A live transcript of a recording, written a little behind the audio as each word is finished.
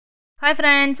Hi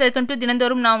friends, welcome to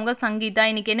Dinamthorum. நான் உங்க சங்கீதா.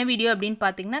 இன்னைக்கு என்ன வீடியோ அப்படினு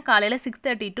பாத்தீங்கன்னா காலையில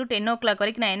 6:30 to 10 o'clock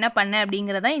வரைக்கும் நான் என்ன பண்ணேன்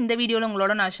அப்படிங்கறத இந்த வீடியோல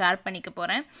உங்களோட நான் ஷேர் பண்ணிக்க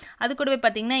போறேன். அது கூடவே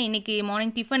பாத்தீங்கன்னா இன்னைக்கு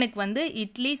மார்னிங் டிஃபனுக்கு வந்து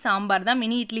இட்லி சாம்பார் தான்,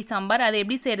 மினி இட்லி சாம்பார். அது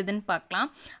எப்படி செய்யறதுன்னு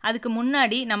பார்க்கலாம். அதுக்கு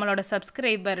முன்னாடி நம்மளோட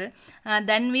சப்ஸ்கிரைபர்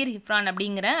தன்வீர் ஹிஃப்ரான்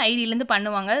அப்படிங்கற ஐடில இருந்து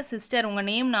பண்ணுவாங்க. சிஸ்டர் உங்க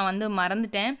நேம் நான் வந்து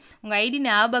மறந்துட்டேன். உங்க ஐடி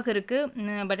ஞாபகம் இருக்கு,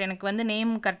 பட் எனக்கு வந்து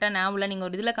நேம் கரெக்ட்டா ஞாபகம் இல்ல. நீங்க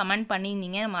ஒரு இதுல கமெண்ட்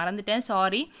பண்ணிருந்தீங்க, நான் மறந்துட்டேன்.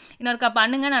 சாரி. இன்னொருக்கா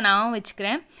பண்ணுங்க, நான் ஞாபகம்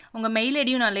வச்சுக்கிறேன். உங்க மெயில்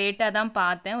ஐடியும் நான் லேட்டா தான்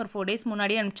பார்த்தேன். ஒரு 4 days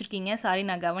முன்னாடியே அனுப்பிச்சிருக்கீங்க. சாரி,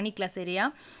 நான் கவனிக்கல சரியா.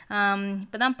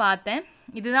 இப்பதான் பார்த்தேன்.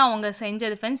 இதுதான் அவங்க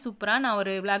செஞ்சது ஃப்ரெண்ட்ஸ். சூப்பரா நான்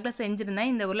ஒரு vlogல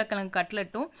செஞ்சிருந்தேன். இந்த உருளைக்கிழங்கு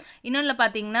கட்லெட்டும் இன்னொன்னுல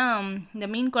பாத்தீங்கன்னா இந்த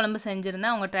மீன் குழம்பு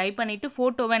செஞ்சிருந்தேன். அவங்க ட்ரை பண்ணிட்டு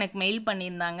போட்டோவை எனக்கு மெயில்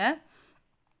பண்ணியிருந்தாங்க.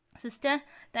 Sister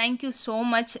thank you so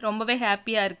much. ரொம்பவே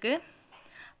ஹாப்பியாக இருக்குது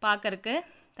பார்க்கறக்கு.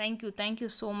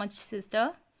 Thank you so much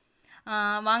sister.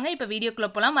 வாங்க இப்போ வீடியோக்குள்ளே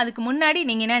போகலாம். அதுக்கு முன்னாடி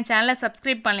நீங்கள் என்ன சேனலை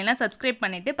சப்ஸ்கிரைப் பண்ணலைன்னா சப்ஸ்கிரைப்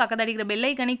பண்ணிவிட்டு பக்கத்தில் அடிக்கிற பெல்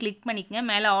ஐக்கானே கிளிக் பண்ணிக்கங்க.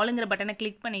 மேலே ஆளுங்கிற பட்டனை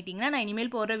கிளிக் பண்ணிட்டீங்கன்னா நான்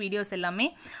இனிமேல் போடுற வீடியோஸ் எல்லாமே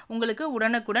உங்களுக்கு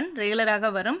உடனுக்குடன்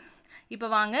ரெகுலராக வரும். இப்போ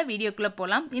வாங்க வீடியோக்குள்ளே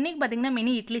போகலாம். இன்றைக்கி பார்த்தீங்கன்னா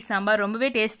மினி இட்லி சாம்பார்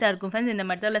ரொம்பவே டேஸ்ட்டாக இருக்கும் ஃப்ரெண்ட்ஸ். இந்த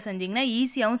மெத்தடில் செஞ்சிங்கன்னா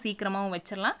ஈஸியாகவும் சீக்கிரமாகவும்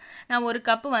வச்சிடலாம். நான் ஒரு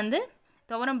கப்பு வந்து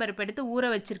துவரம் பருப்பு எடுத்து ஊற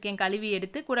வச்சுருக்கேன், கழுவி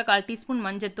எடுத்து. கூட 1/4 டீஸ்பூன்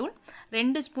மஞ்சத்தூள்,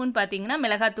 2 ஸ்பூன் பார்த்தீங்கன்னா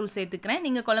மிளகாத்தூள் சேர்த்துக்கிறேன்.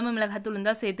 நீங்கள் குழம்பு மிளகாத்தூள்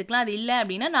இருந்தால் சேர்த்துக்கலாம். அது இல்லை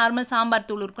அப்படின்னா நார்மல் சாம்பார்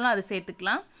தூள் இருக்கலாம், அது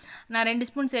சேர்த்துக்கலாம். நான் 2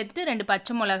 ஸ்பூன் சேர்த்துட்டு 2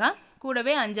 பச்சை மிளகா,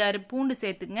 கூடவே 5-6 பூண்டு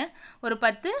சேர்த்துக்குங்க. ஒரு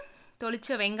 10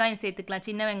 தொளிச்ச வெங்காயம் சேர்த்துக்கலாம்,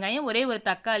 சின்ன வெங்காயம். ஒரே ஒரு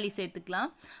தக்காளி சேர்த்துக்கலாம்.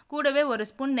 கூடவே 1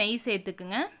 ஸ்பூன் நெய்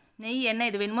சேர்த்துக்குங்க. நெய்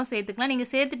எண்ணெய் இது வேணுமோ சேர்த்துக்கலாம்.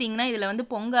 நீங்கள் சேர்த்துட்டிங்கன்னா இதில் வந்து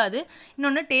பொங்காது.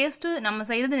 இன்னொன்று டேஸ்ட்டு நம்ம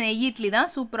செய்கிறது நெய் இட்லி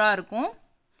தான், சூப்பராக இருக்கும்.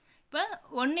 இப்போ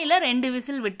 1 இல்ல 2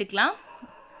 விசில் விட்டுக்கலாம்.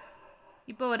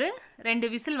 இப்போ ஒரு 2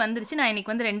 விசில் வந்துருச்சு. நான்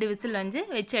இன்றைக்கி வந்து 2 விசில்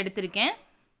வச்சு எடுத்திருக்கேன்.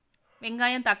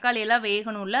 வெங்காயம் தக்காளி எல்லாம்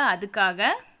வேகணும்ல, அதுக்காக.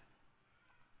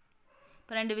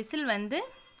 இப்போ 2 விசில் வந்து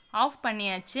ஆஃப்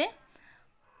பண்ணியாச்சு.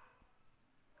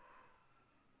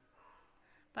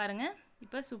 பாருங்கள்,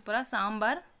 இப்போ சூப்பராக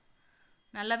சாம்பார்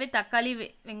நல்லாவே தக்காளி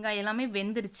வெங்காயம் எல்லாமே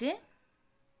வெந்துருச்சு.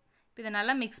 இப்போ இதை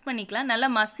நல்லா மிக்ஸ் பண்ணிக்கலாம். நல்லா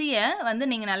மசிய வந்து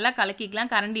நீங்கள் நல்லா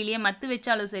கலக்கிக்கலாம். கரண்டிலேயே மத்து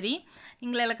வச்சாலும் சரி,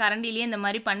 நீங்களே கரண்டிலேயே இந்த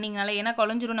மாதிரி பண்ணிங்கனால, ஏன்னா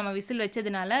குழஞ்சிரும் நம்ம விசில்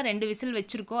வச்சதுனால. 2 விசில்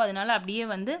வச்சுருக்கோம், அதனால் அப்படியே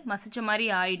வந்து மசிச்ச மாதிரி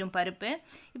ஆகிடும் பருப்பு.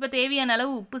 இப்போ தேவையான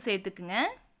அளவு உப்பு சேர்த்துக்குங்க.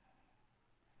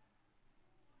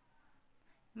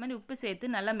 இந்த மாதிரி உப்பு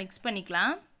சேர்த்து நல்லா மிக்ஸ்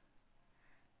பண்ணிக்கலாம்.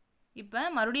 இப்போ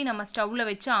மறுபடியும் நம்ம ஸ்டவ்வில்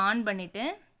வச்சு ஆன் பண்ணிவிட்டு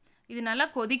இது நல்லா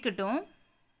கொதிக்கட்டும்.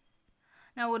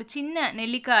 நான் ஒரு சின்ன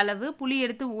நெல்லிக்காய் அளவு புளி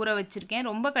எடுத்து ஊற வச்சுருக்கேன்.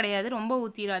 ரொம்ப கிடையாது, ரொம்ப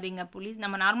ஊற்றிடாதீங்க புளி.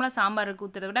 நம்ம நார்மலாக சாம்பாருக்கு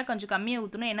ஊற்றுறத விட கொஞ்சம் கம்மியாக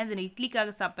ஊற்றணும், ஏன்னா இது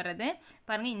இட்லிக்காக சாப்பிட்றது.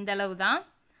 பாருங்கள், இந்த அளவு தான்.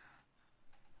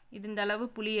 இந்த அளவு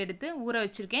புளி எடுத்து ஊற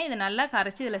வச்சுருக்கேன். இதை நல்லா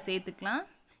கரைச்சி இதில் சேர்த்துக்கலாம்.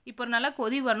 இப்போ ஒரு நல்லா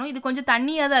கொதி வரணும். இது கொஞ்சம்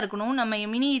தண்ணியாக தான் இருக்கணும். நம்ம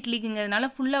மினி இட்லிக்குங்கிறதுனால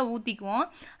ஃபுல்லாக ஊற்றிக்குவோம்.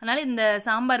 அதனால் இந்த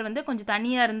சாம்பார் வந்து கொஞ்சம்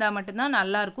தண்ணியாக இருந்தால் மட்டும்தான்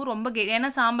நல்லாயிருக்கும். ரொம்ப ஏன்னா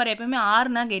சாம்பார் எப்போயுமே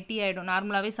ஆறுனா கெட்டியாகிடும்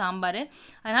நார்மலாகவே சாம்பார்.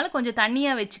 அதனால் கொஞ்சம்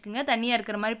தண்ணியாக வச்சுக்குங்க. தண்ணியாக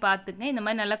இருக்கிற மாதிரி பார்த்துக்குங்க. இந்த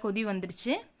மாதிரி நல்லா கொதி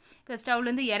வந்துருச்சு. இப்போ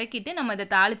ஸ்டவ்லேருந்து இறக்கிட்டு நம்ம இதை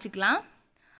தாளிச்சிக்கலாம்.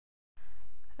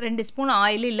 2 ஸ்பூன்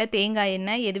ஆயில் இல்லை தேங்காய்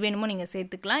எண்ணெய் எது வேணுமோ நீங்கள்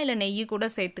சேர்த்துக்கலாம், இல்லை நெய் கூட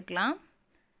சேர்த்துக்கலாம்.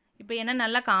 இப்போ எண்ணெய்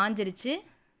நல்லா காஞ்சிருச்சு.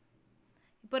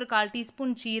 இப்போ ஒரு 1/4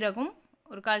 டீஸ்பூன் சீரகம்,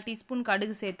 ஒரு 1/4 டீஸ்பூன்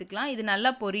கடுகு சேர்த்துக்கலாம். இது நல்லா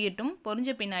பொரியட்டும்.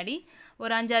 பொரிஞ்ச பின்னாடி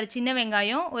ஒரு 5-6 சின்ன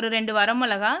வெங்காயம், ஒரு 2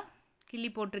 வரமிளகா கிள்ளி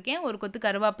போட்டிருக்கேன், ஒரு கொத்து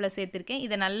கருவேப்பிலை சேர்த்துருக்கேன்.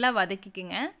 இதை நல்லா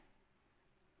வதக்கிக்குங்க.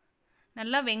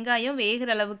 நல்லா வெங்காயம்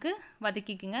வேகிற அளவுக்கு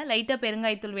வதக்கிக்குங்க. லைட்டாக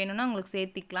பெருங்காயத்தூள் வேணும்னா உங்களுக்கு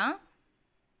சேர்த்திக்கலாம்.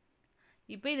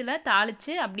 இப்போ இதில்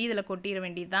தாளித்து அப்படியே இதில் கொட்டிட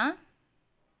வேண்டியது தான்.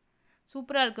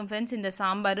 சூப்பராக இருக்கும் ஃப்ரெண்ட்ஸ். இந்த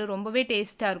சாம்பார் ரொம்பவே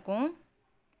டேஸ்ட்டாக இருக்கும்.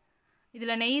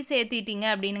 இதில் நெய் சேர்த்திட்டிங்க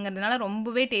அப்படிங்கிறதுனால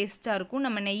ரொம்பவே டேஸ்ட்டாக இருக்கும்.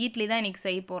 நம்ம நெய் இட்லி தான் இன்றைக்கி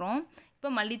செய்ய போகிறோம். இப்போ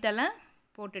மல்லித்தலை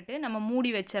போட்டுட்டு நம்ம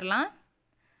மூடி வச்சிடலாம்.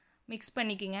 மிக்ஸ்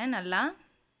பண்ணிக்கிங்க. நல்லா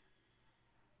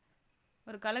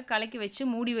ஒரு கலக்கி வச்சு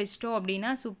மூடி வச்சிட்டோம்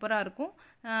அப்படின்னா சூப்பராக இருக்கும்.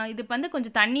 இது வந்து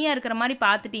கொஞ்சம் தண்ணியாக இருக்கிற மாதிரி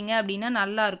பார்த்துட்டிங்க அப்படின்னா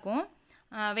நல்லாயிருக்கும்.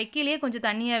 வைக்கிலேயே கொஞ்சம்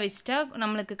தண்ணியாக வச்சிட்டா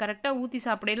நம்மளுக்கு கரெக்டாக ஊற்றி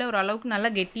சாப்பிடையில ஒரு அளவுக்கு நல்லா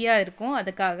கெட்டியாக இருக்கும்.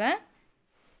 அதுக்காக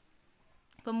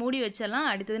இப்போ மூடி வச்சிடலாம்.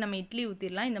 அடுத்தது நம்ம இட்லி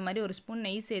ஊற்றிடலாம். இந்த மாதிரி ஒரு ஸ்பூன்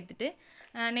நெய் சேர்த்துட்டு,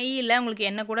 நெய் இல்லை உங்களுக்கு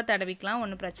எண்ணெய் கூட தடவிக்கலாம்,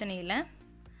 ஒன்றும் பிரச்சனை இல்லை.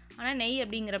 ஆனால் நெய்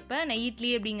அப்படிங்கிறப்ப, நெய் இட்லி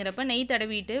அப்படிங்கிறப்ப நெய்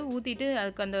தடவிட்டு ஊற்றிட்டு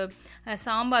அதுக்கு அந்த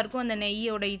சாம்பாருக்கும் அந்த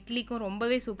நெய்யோட இட்லிக்கும்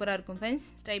ரொம்பவே சூப்பராக இருக்கும்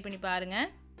ஃப்ரெண்ட்ஸ். ட்ரை பண்ணி பாருங்கள்.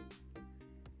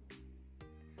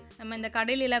 நம்ம இந்த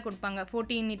கடையிலலாம் கொடுப்பாங்க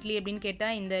 14 இட்லி அப்படின்னு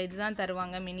கேட்டால் இந்த இதுதான்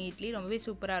தருவாங்க, மினி இட்லி. ரொம்பவே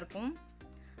சூப்பராக இருக்கும்.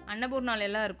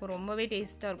 அன்னபூர்ணாலெல்லாம் இருக்கும், ரொம்பவே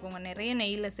டேஸ்ட்டாக இருக்கும். நிறைய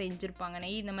நெய்யில் செஞ்சுருப்பாங்க.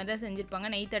 நெய் இந்த மாதிரி தான் செஞ்சுருப்பாங்க.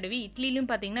 நெய் தடவி இட்லிலையும்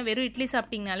பார்த்தீங்கன்னா வெறும் இட்லி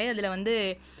சாப்பிட்டிங்கனாலே அதில் வந்து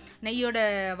நெய்யோட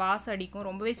வாசம் அடிக்கும்.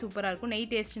 ரொம்பவே சூப்பராக இருக்கும்.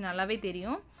 நெய் டேஸ்ட்டு நல்லாவே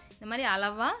தெரியும். இந்த மாதிரி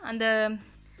அளவாக அந்த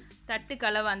தட்டுக்கு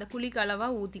அளவாக, அந்த குழிக்கு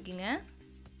அளவாக ஊற்றிக்குங்க.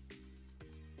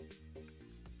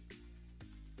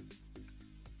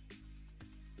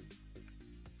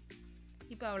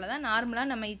 இப்போ அவ்வளோதான். நார்மலாக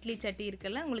நம்ம இட்லி சட்டி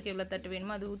இருக்குல்ல, உங்களுக்கு எவ்வளோ தட்டு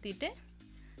வேணுமோ அது ஊற்றிட்டு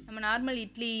நம்ம நார்மல்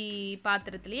இட்லி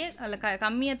பாத்திரத்துலேயே அதில்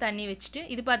கம்மியாக தண்ணி வச்சுட்டு,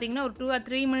 இது பார்த்திங்கன்னா ஒரு 2 or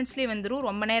 3 மினிட்ஸ்லேயே வெந்துடும்.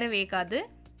 ரொம்ப நேரம் வேகாது.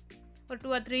 ஒரு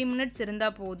 2 or 3 மினிட்ஸ்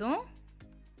இருந்தால் போதும்.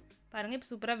 பாருங்கள், இப்போ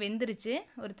சூப்பராக வெந்துருச்சு.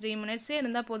 ஒரு 3 மினிட்ஸே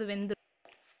இருந்தால் போதும், வெந்துடும்.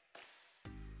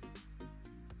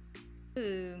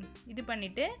 இது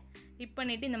பண்ணிவிட்டு டிப்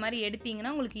பண்ணிவிட்டு இந்த மாதிரி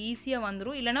எடுத்திங்கன்னா உங்களுக்கு ஈஸியாக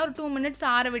வந்துடும். இல்லைனா ஒரு 2 மினிட்ஸ்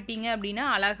ஆற விட்டீங்க அப்படின்னா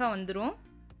அழகாக வந்துடும்.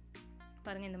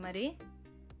 பாருங்கள், இந்த மாதிரி.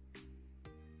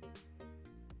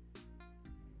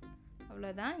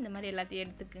 அவ்வளோதான். இந்த மாதிரி எல்லாத்தையும்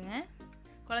எடுத்துக்குங்க.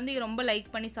 குழந்தைங்க ரொம்ப லைக்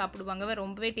பண்ணி சாப்பிடுவாங்க.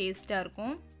 ரொம்பவே டேஸ்ட்டாக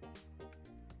இருக்கும்.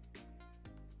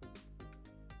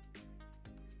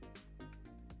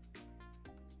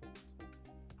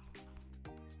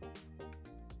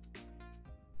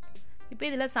 இப்போ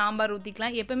இதில் சாம்பார்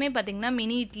ஊற்றிக்கலாம். எப்போவுமே பார்த்திங்கன்னா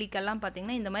மினி இட்லிக்கெல்லாம்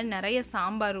பார்த்திங்கன்னா இந்த மாதிரி நிறைய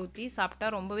சாம்பார் ஊற்றி சாப்பிட்டா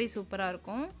ரொம்பவே சூப்பராக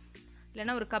இருக்கும்.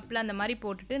 இல்லைனா ஒரு கப்பில் அந்த மாதிரி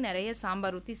போட்டுட்டு நிறைய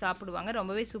சாம்பார் ஊற்றி சாப்பிடுவாங்க.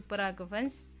 ரொம்பவே சூப்பராக இருக்கும்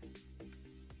ஃப்ரெண்ட்ஸ்.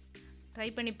 ட்ரை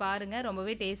பண்ணி பாருங்கள்.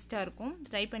 ரொம்பவே டேஸ்ட்டாக இருக்கும்.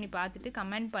 ட்ரை பண்ணி பார்த்துட்டு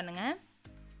கமெண்ட் பண்ணுங்கள்.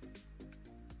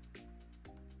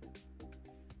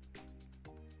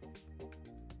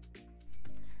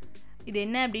 இது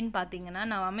என்ன அப்படின்னு பார்த்தீங்கன்னா,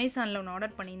 நான் அமேசானில் ஒன்று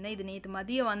ஆர்டர் பண்ணியிருந்தேன். இது நேற்று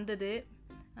மதியம் வந்தது.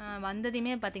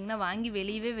 வந்ததையுமே பார்த்திங்கன்னா வாங்கி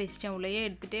வெளியவே வச்சிட்டேன். உள்ளேயே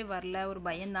எடுத்துகிட்டே வரல, ஒரு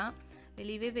பயம்தான்.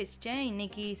 வெளியவே வச்சிட்டேன்.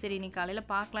 இன்றைக்கி சரி, இன்றைக்கி காலையில்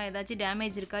பார்க்கலாம், ஏதாச்சும்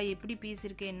டேமேஜ் இருக்கா, எப்படி பீஸ்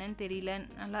இருக்குது என்னன்னு தெரியல,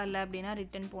 நல்லா இல்லை அப்படின்னா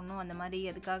ரிட்டன் போடணும். அந்த மாதிரி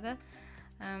அதுக்காக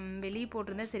வெளியே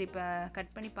போட்டிருந்தேன். சரி, இப்போ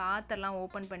கட் பண்ணி பார்த்துடலாம்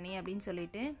ஓப்பன் பண்ணி அப்படின்னு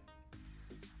சொல்லிட்டு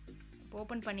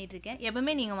ஓப்பன் பண்ணிகிட்ருக்கேன்.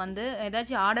 எப்போவுமே நீங்கள் வந்து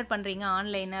ஏதாச்சும் ஆர்டர் பண்ணுறீங்க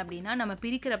ஆன்லைனில் அப்படின்னா நம்ம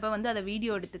பிரிக்கிறப்ப வந்து அதை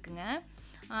வீடியோ எடுத்துக்குங்க.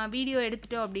 வீடியோ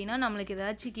எடுத்துட்டோம் அப்படின்னா நம்மளுக்கு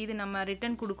ஏதாச்சும் இது நம்ம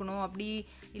ரிட்டன் கொடுக்கணும், அப்படி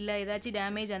இல்லை ஏதாச்சும்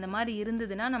டேமேஜ் அந்த மாதிரி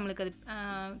இருந்ததுன்னா நம்மளுக்கு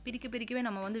அது பிரிக்கவே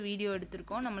நம்ம வந்து வீடியோ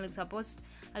எடுத்திருக்கோம். நம்மளுக்கு சப்போஸ்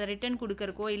அதை ரிட்டன்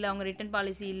கொடுக்கறக்கோ இல்லை அவங்க ரிட்டன்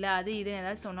பாலிசி இல்லை அது இது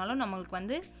ஏதாச்சும் சொன்னாலும் நம்மளுக்கு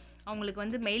வந்து அவங்களுக்கு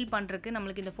வந்து மெயில் பண்ணுறதுக்கு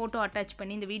நம்மளுக்கு இந்த ஃபோட்டோ அட்டாச்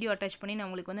பண்ணி இந்த வீடியோ அட்டாச் பண்ணி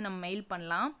நம்மளுக்கு வந்து நம்ம மெயில்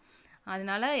பண்ணலாம்.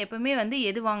 அதனால் எப்போவுமே வந்து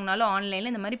எது வாங்கினாலும்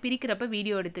ஆன்லைனில் இந்த மாதிரி பிரிக்கிறப்ப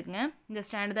வீடியோ எடுத்துக்கங்க. இந்த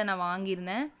ஸ்டாண்டு தான் நான்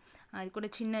வாங்கியிருந்தேன். அது கூட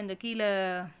சின்ன இந்த கீழே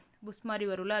புஷ் மாதிரி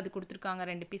வரும்ல, அது கொடுத்துருக்காங்க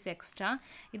 2 பீஸ் எக்ஸ்ட்ரா.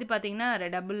 இது பார்த்திங்கன்னா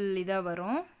டபுள் இதாக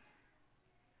வரும்.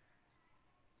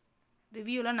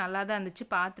 ரிவ்யூலாம் நல்லா தான் இருந்துச்சு.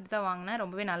 பார்த்துட்டு தான் வாங்கினேன்.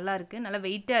 ரொம்பவே நல்லா இருக்குது. நல்லா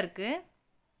வெயிட்டாக இருக்குது.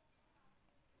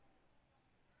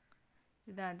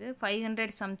 இதான் அது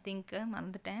 500 சம்திங்க்கு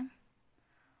மறந்துட்டேன்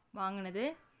வாங்கினது.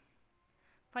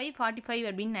 545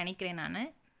 அப்படின்னு நினைக்கிறேன்.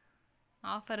 நான்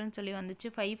ஆஃபர்னு சொல்லி வந்துச்சு.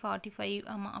 545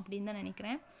 ஆமாம் அப்படின்னு தான்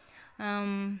நினைக்கிறேன்.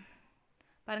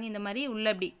 பாருங்கள், இந்த மாதிரி உள்ள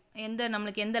இப்படி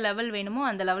நம்மளுக்கு எந்த லெவல் வேணுமோ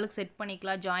அந்த லெவலுக்கு செட்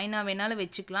பண்ணிக்கலாம். ஜாயினாக வேணாலும்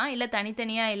வச்சுக்கலாம், இல்லை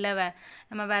தனித்தனியாக இல்லை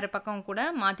நம்ம வேறு பக்கம் கூட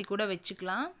மாற்றி கூட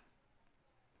வச்சுக்கலாம்.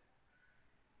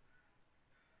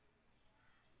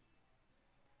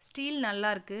 ஸ்டீல்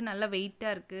நல்லா இருக்குது, நல்லா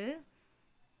வெயிட்டாக இருக்குது.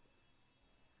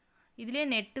 இதுலேயே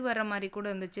நெட்டு வர்ற மாதிரி கூட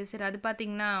இருந்துச்சு. சரி, அது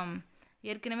பார்த்திங்கன்னா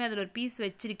ஏற்கனவே அதில் ஒரு பீஸ்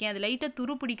வச்சுருக்கேன். அது லைட்டாக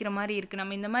துரு பிடிக்கிற மாதிரி இருக்குது.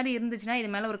 நம்ம இந்த மாதிரி இருந்துச்சுன்னா இது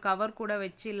மேலே ஒரு கவர் கூட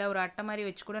வச்சு இல்லை ஒரு அட்டை மாதிரி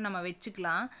வச்சு கூட நம்ம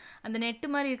வச்சுக்கலாம். அந்த நெட்டு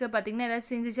மாதிரி இருக்க பார்த்திங்கன்னா ஏதாவது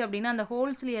செஞ்சிச்சு அப்படின்னா அந்த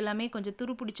ஹோல்ஸ்ல எல்லாமே கொஞ்சம்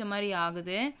துரு பிடிச்ச மாதிரி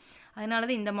ஆகுது. அதனால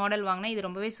தான் இந்த மாடல் வாங்கினேன். இது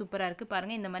ரொம்பவே சூப்பராக இருக்குது.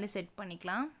 பாருங்கள், இந்த மாதிரி செட்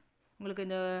பண்ணிக்கலாம். உங்களுக்கு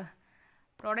இந்த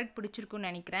ப்ராடக்ட்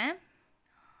பிடிச்சிருக்குன்னு நினைக்கிறேன்.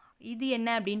 இது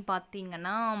என்ன அப்படின்னு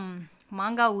பார்த்தீங்கன்னா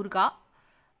மாங்காய் ஊறுகாய்.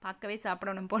 பார்க்கவே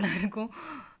சாப்பிடணும் போல் இருக்கும்.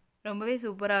 ரொம்பவே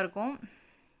சூப்பராக இருக்கும்.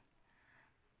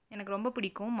 எனக்கு ரொம்ப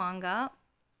பிடிக்கும் மாங்காய்.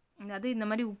 அது இந்த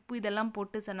மாதிரி உப்பு இதெல்லாம்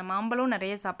போட்டு நான் மாம்பழம்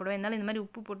நிறைய சாப்பிடுவேன். இருந்தாலும் இந்த மாதிரி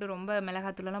உப்பு போட்டு ரொம்ப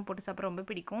மிளகாத்தூளெல்லாம் போட்டு சாப்பிட ரொம்ப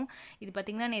பிடிக்கும். இது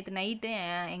பார்த்திங்கன்னா நேற்று நைட்டு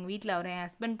எங்கள் வீட்டில் என்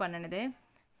ஹஸ்பண்ட் பண்ணினது.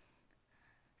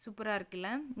 சூப்பராக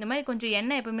இருக்குல்ல. இந்த மாதிரி கொஞ்சம்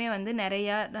எண்ணெய் எப்பவுமே வந்து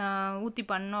நிறையா ஊற்றி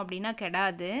பண்ணோம் அப்படின்னா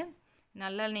கெடாது.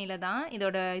 நல்லெண்ணெயில் தான்.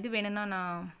 இதோட இது வேணும்னா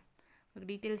நான் ஒரு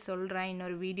டீட்டெயில்ஸ் சொல்கிறேன்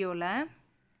இன்னொரு வீடியோவில்.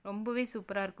 ரொம்பவே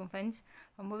சூப்பராக இருக்கும் ஃப்ரெண்ட்ஸ்.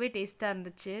 ரொம்பவே டேஸ்ட்டாக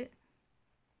இருந்துச்சு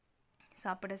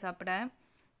சாப்பிட.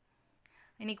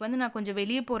 இன்றைக்கி வந்து நான் கொஞ்சம்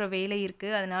வெளியே போகிற வேலை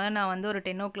இருக்குது. அதனால் நான் வந்து ஒரு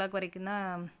 10 o'clock வரைக்கும்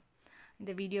தான்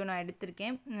இந்த வீடியோ நான்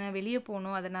எடுத்திருக்கேன். வெளியே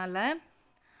போகணும். அதனால்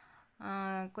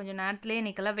கொஞ்சம் நேரத்துலேயே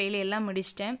இன்றைக்கெல்லாம் வேலையெல்லாம்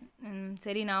முடிச்சிட்டேன்.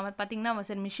 சரி, நான் பார்த்திங்கன்னா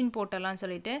சரி மிஷின் போட்டலான்னு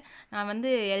சொல்லிவிட்டு நான்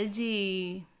வந்து எல்ஜி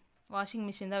வாஷிங்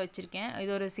மிஷின் தான் வச்சுருக்கேன்.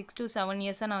 இது ஒரு 6 to 7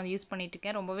 இயர்ஸாக நான் யூஸ்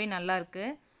பண்ணிகிட்ருக்கேன். ரொம்பவே நல்லாயிருக்கு.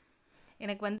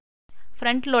 எனக்கு வந்து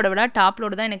ஃப்ரண்ட் லோடை விட டாப்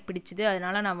லோடு தான் எனக்கு பிடிச்சிது.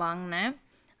 அதனால் நான் வாங்கினேன்.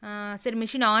 சரி,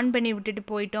 மிஷின் ஆன் பண்ணி விட்டுட்டு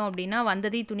போயிட்டோம் அப்படின்னா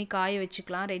வந்ததையும் துணி காய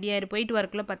வச்சுக்கலாம். ரெடி ஆகிடும். போயிட்டு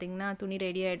வரக்குள்ள பார்த்திங்கன்னா துணி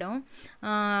ரெடி ஆகிடும்.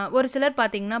 ஒரு சிலர்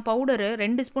பார்த்திங்கன்னா பவுடரு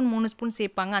 2 ஸ்பூன் 3 ஸ்பூன்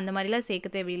சேர்ப்பாங்க. அந்த மாதிரிலாம்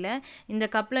சேர்க்க தேவையில்லை. இந்த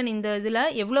கப்பில் இந்த இதில்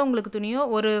எவ்வளோ உங்களுக்கு துணியோ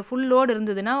ஒரு ஃபுல் லோடு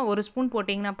இருந்ததுன்னா 1 ஸ்பூன்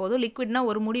போட்டிங்கன்னா போதும். லிக்விட்னா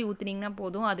ஒரு முடி ஊற்றினீங்கன்னா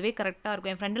போதும். அதுவே கரெக்டாக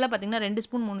இருக்கும். என் ஃப்ரெண்டெல்லாம் பார்த்திங்கன்னா 2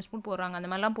 ஸ்பூன் 3 ஸ்பூன் போடுறாங்க.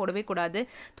 அந்த மாதிரிலாம் போடவே கூடாது.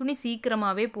 துணி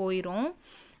சீக்கிரமாகவே போயிடும்.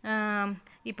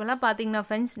 இப்போல்லாம் பார்த்திங்கன்னா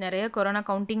ஃப்ரெண்ட்ஸ் நிறைய கொரோனா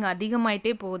கவுண்டிங்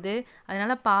அதிகமாகிட்டே போகுது.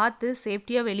 அதனால் பார்த்து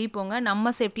சேஃப்டியாக வெளியே போங்க.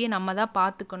 நம்ம சேஃப்டியை நம்ம தான்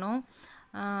பார்த்துக்கணும்.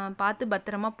 பார்த்து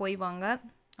பத்திரமா போய் வாங்க.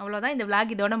 அவ்வளோதான், இந்த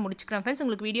விளாக் இதோட முடிச்சுக்கிறேன் ஃப்ரெண்ட்ஸ்.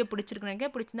 உங்களுக்கு வீடியோ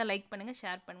பிடிச்சிருக்குன்னு பிடிச்சிருந்தா லைக் பண்ணுங்கள்,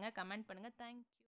 ஷேர் பண்ணுங்கள், கமெண்ட் பண்ணுங்கள். தேங்க்யூ.